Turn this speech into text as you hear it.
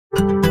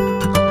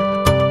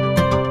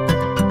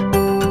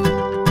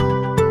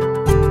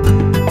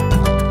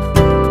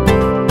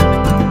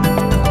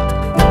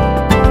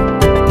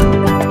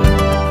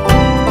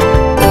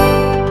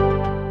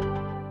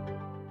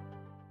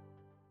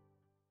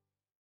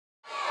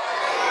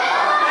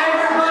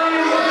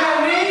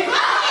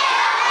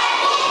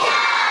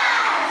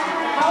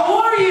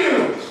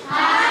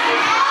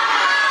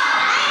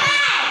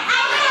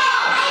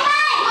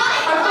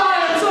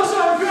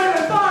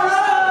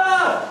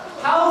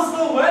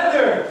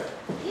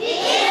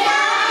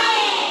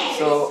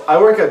I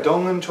work at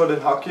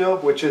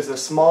Dongun, which is a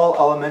small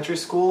elementary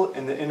school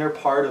in the inner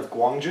part of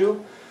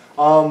Gwangju.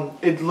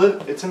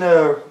 It's in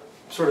a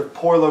sort of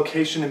poor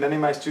location, and many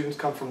of my students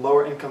come from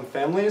lower income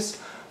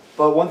families.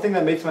 But one thing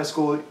that makes my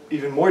school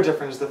even more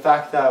different is the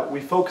fact that we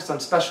focus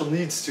on special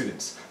needs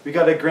students. We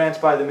got a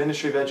grant by the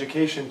Ministry of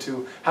Education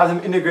to have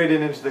them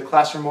integrated into the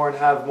classroom more and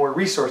have more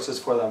resources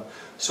for them.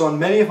 So in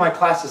many of my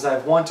classes I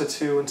have 1 to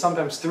 2 and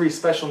sometimes 3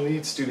 special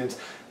needs students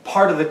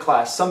part of the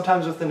class,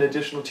 sometimes with an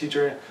additional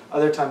teacher,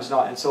 other times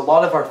not. And so a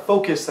lot of our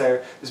focus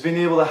there is being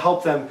able to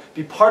help them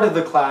be part of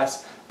the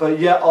class, but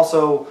yet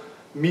also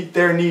meet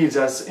their needs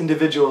as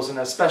individuals and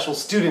as special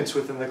students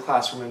within the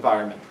classroom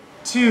environment.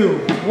 2,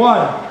 1.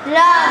 Rock,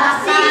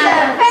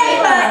 scissors,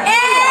 paper,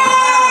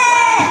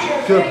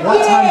 yay! Good.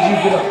 What time do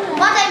you get up?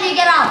 What time do you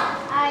get up?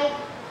 I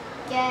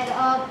get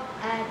up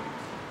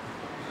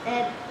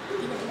at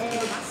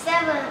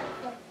 7.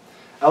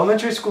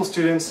 Elementary school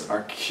students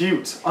are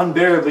cute,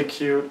 unbearably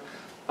cute,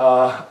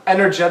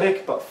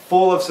 energetic, but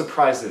full of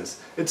surprises.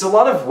 It's a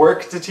lot of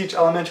work to teach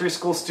elementary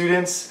school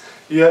students.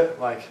 You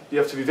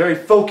have to be very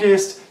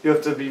focused, you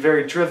have to be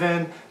very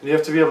driven, and you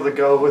have to be able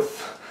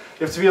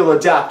to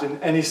adapt in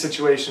any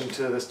situation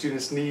to the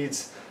students'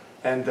 needs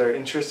and their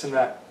interests in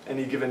that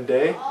any given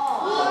day.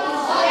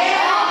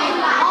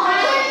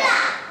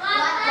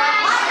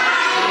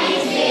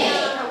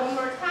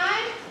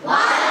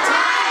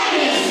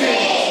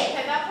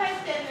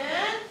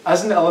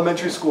 As an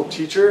elementary school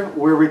teacher,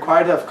 we're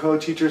required to have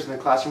co-teachers in the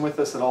classroom with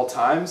us at all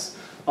times,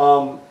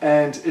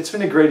 and it's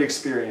been a great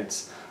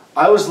experience.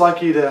 I was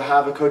lucky to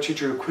have a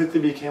co-teacher who quickly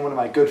became one of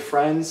my good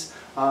friends.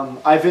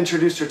 I've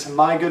introduced her to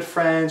my good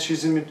friends,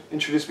 she's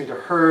introduced me to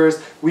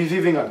hers. We've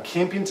even gone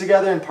camping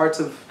together in parts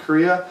of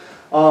Korea.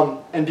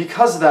 And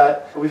because of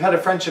that, we've had a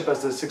friendship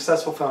as a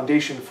successful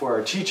foundation for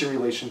our teaching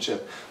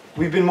relationship.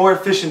 We've been more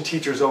efficient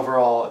teachers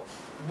overall.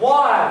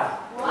 Why?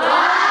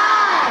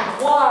 Why?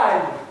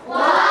 Why?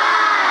 Why?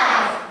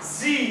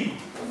 Z.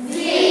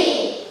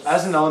 Z.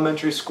 As an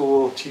elementary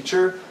school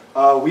teacher,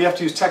 we have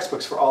to use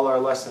textbooks for all our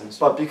lessons.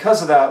 But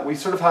because of that, we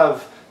sort of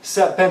have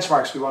set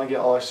benchmarks we want to get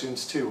all our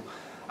students to.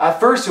 At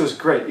first it was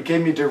great. It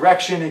gave me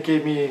direction, it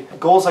gave me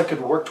goals I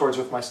could work towards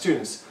with my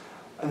students.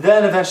 And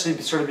then eventually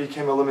it sort of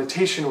became a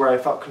limitation where I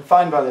felt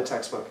confined by the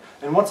textbook.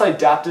 And once I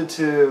adapted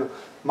to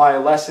my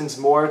lessons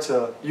more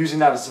to using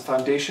that as a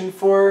foundation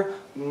for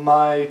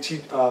my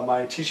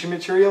teaching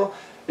material,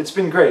 it's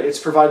been great. It's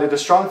provided a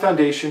strong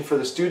foundation for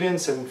the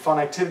students and fun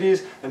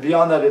activities, and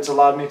beyond that it's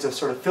allowed me to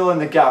sort of fill in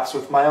the gaps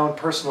with my own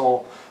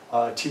personal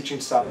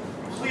teaching style.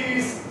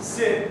 Please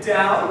sit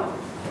down.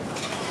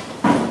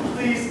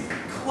 Please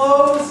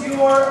close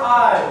your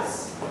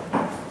eyes.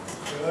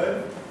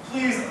 Good.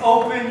 Please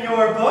open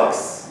your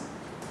books.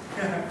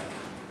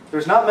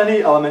 There's not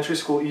many elementary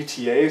school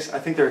ETAs. I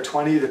think there are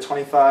 20 to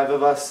 25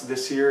 of us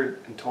this year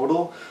in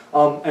total.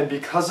 And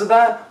because of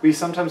that, we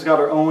sometimes got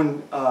our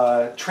own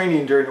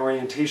training during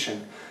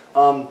orientation.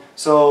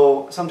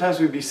 So sometimes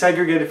we'd be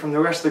segregated from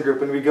the rest of the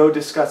group and we'd go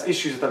discuss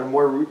issues that are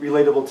more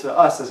relatable to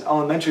us as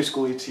elementary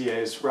school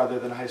ETAs rather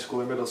than high school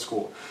or middle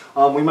school.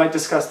 We might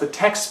discuss the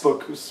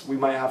textbooks we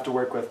might have to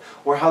work with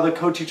or how the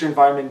co-teacher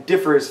environment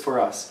differs for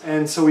us.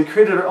 And so we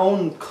created our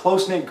own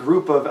close-knit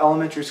group of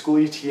elementary school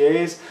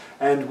ETAs,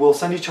 and we'll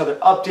send each other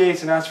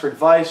updates and ask for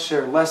advice,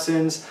 share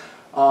lessons,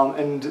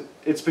 and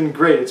it's been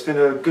great. It's been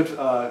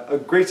a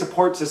great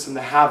support system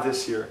to have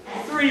this year.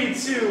 3,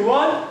 2, 1.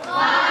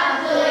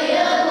 What do you do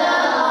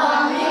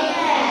on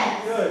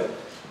weekends? Good.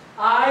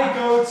 I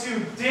go to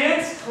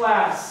dance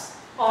class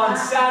on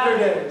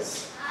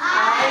Saturdays.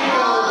 I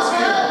go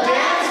to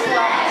dance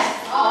class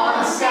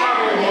on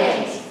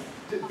Saturdays.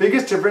 The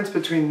biggest difference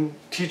between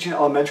teaching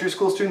elementary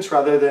school students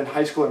rather than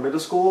high school or middle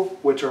school,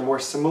 which are more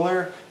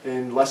similar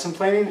in lesson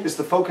planning, is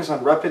the focus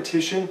on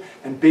repetition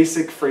and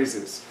basic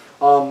phrases.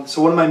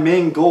 So one of my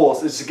main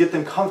goals is to get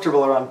them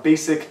comfortable around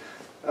basic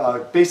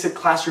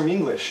classroom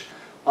English.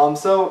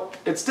 So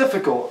it's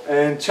difficult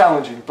and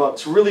challenging, but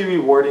it's really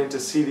rewarding to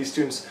see these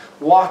students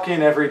walk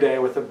in every day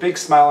with a big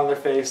smile on their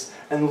face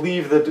and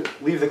leave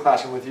the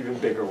classroom with an even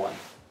bigger one.